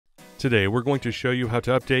Today, we're going to show you how to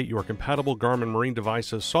update your compatible Garmin Marine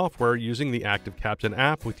device's software using the ActiveCaptain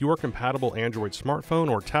app with your compatible Android smartphone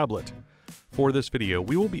or tablet. For this video,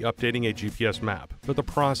 we will be updating a GPS map, but the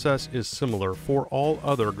process is similar for all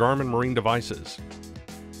other Garmin Marine devices.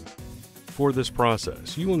 For this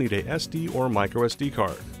process, you will need a SD or microSD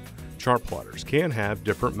card. Chart plotters can have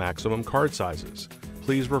different maximum card sizes.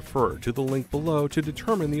 Please refer to the link below to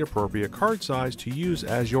determine the appropriate card size to use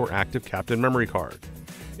as your ActiveCaptain memory card.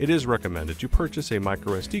 It is recommended to purchase a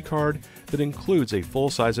microSD card that includes a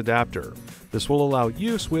full-size adapter. This will allow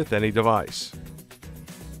use with any device.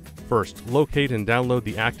 First, locate and download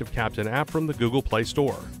the ActiveCaptain app from the Google Play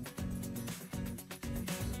Store.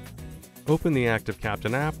 Open the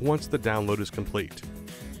ActiveCaptain app once the download is complete.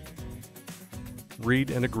 Read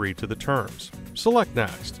and agree to the terms. Select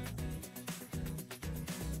Next.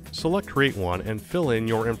 Select Create One and fill in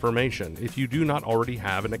your information if you do not already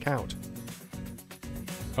have an account.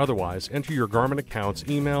 Otherwise, enter your Garmin account's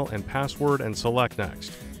email and password and select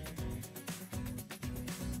Next.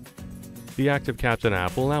 The ActiveCaptain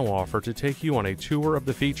app will now offer to take you on a tour of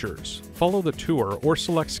the features. Follow the tour or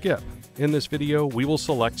select Skip. In this video, we will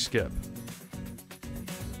select Skip.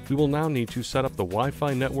 We will now need to set up the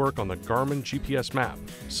Wi-Fi network on the Garmin GPS map.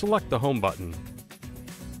 Select the Home button.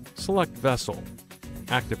 Select Vessel,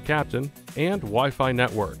 ActiveCaptain, and Wi-Fi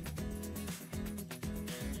network.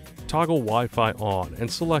 Toggle Wi-Fi on and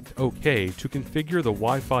select OK to configure the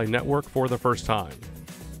Wi-Fi network for the first time.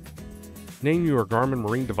 Name your Garmin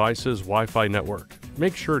Marine device's Wi-Fi network.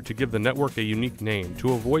 Make sure to give the network a unique name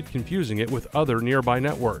to avoid confusing it with other nearby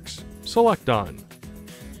networks. Select Done.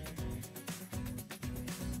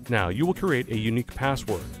 Now you will create a unique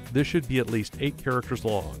password. This should be at least 8 characters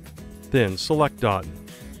long. Then select Done.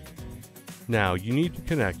 Now you need to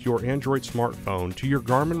connect your Android smartphone to your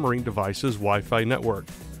Garmin Marine device's Wi-Fi network.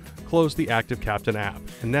 Close the ActiveCaptain app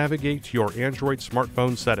and navigate to your Android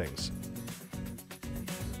smartphone settings.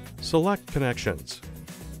 Select Connections.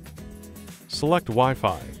 Select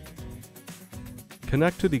Wi-Fi.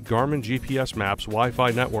 Connect to the Garmin GPS Maps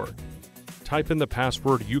Wi-Fi network. Type in the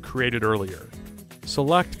password you created earlier.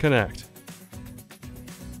 Select Connect.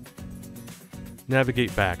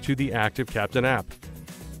 Navigate back to the ActiveCaptain app.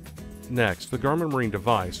 Next, the Garmin Marine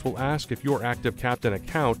device will ask if your ActiveCaptain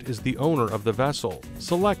account is the owner of the vessel.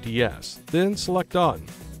 Select Yes, then select Done.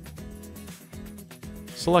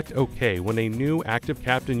 Select OK when a new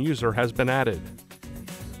ActiveCaptain user has been added.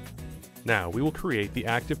 Now we will create the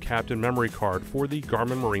ActiveCaptain memory card for the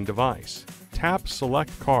Garmin Marine device. Tap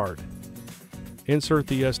Select Card. Insert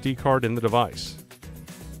the SD card in the device.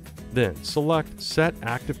 Then select Set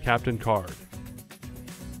ActiveCaptain Card.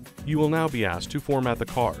 You will now be asked to format the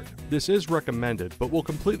card. This is recommended, but will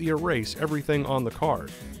completely erase everything on the card.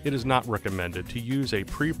 It is not recommended to use a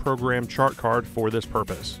pre-programmed chart card for this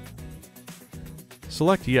purpose.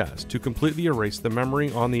 Select Yes to completely erase the memory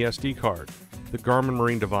on the SD card. The Garmin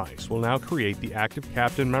Marine device will now create the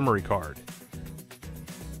ActiveCaptain memory card.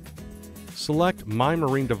 Select My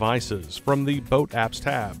Marine Devices from the Boat Apps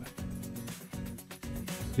tab.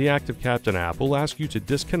 The ActiveCaptain app will ask you to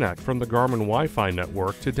disconnect from the Garmin Wi-Fi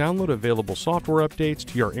network to download available software updates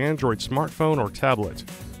to your Android smartphone or tablet.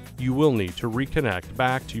 You will need to reconnect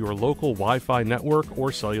back to your local Wi-Fi network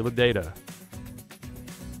or cellular data.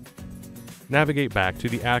 Navigate back to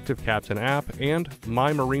the ActiveCaptain app and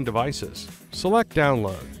My Marine Devices. Select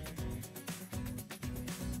Download.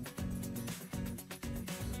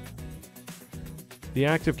 The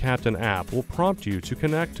ActiveCaptain app will prompt you to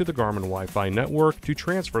connect to the Garmin Wi-Fi network to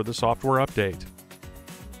transfer the software update.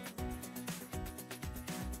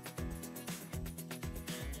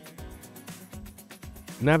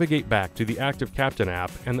 Navigate back to the ActiveCaptain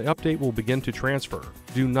app and the update will begin to transfer.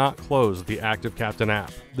 Do not close the ActiveCaptain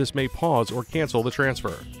app. This may pause or cancel the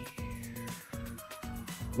transfer.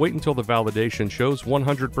 Wait until the validation shows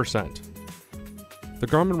 100%. The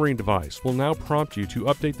Garmin Marine device will now prompt you to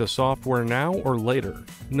update the software now or later.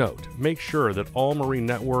 Note, make sure that all Marine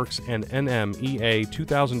networks and NMEA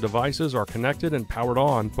 2000 devices are connected and powered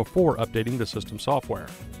on before updating the system software.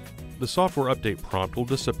 The software update prompt will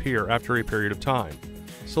disappear after a period of time.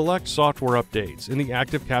 Select Software Updates in the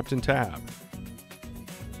ActiveCaptain tab.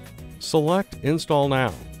 Select Install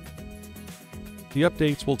Now. The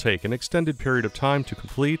updates will take an extended period of time to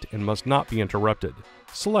complete and must not be interrupted.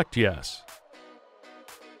 Select Yes.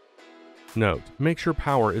 Note, make sure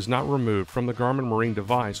power is not removed from the Garmin Marine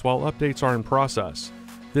device while updates are in process.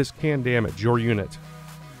 This can damage your unit.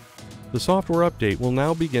 The software update will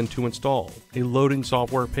now begin to install. A loading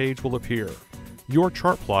software page will appear. Your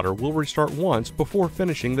chart plotter will restart once before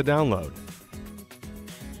finishing the download.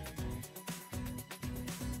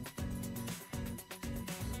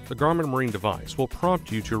 the Garmin Marine device will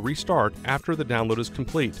prompt you to restart after the download is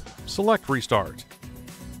complete. Select Restart.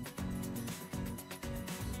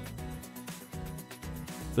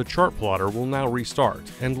 The chart plotter will now restart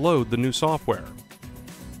and load the new software.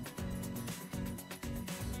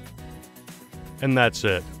 And that's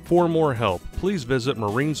it. For more help, please visit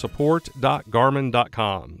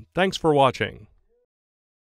marinesupport.garmin.com. Thanks for watching.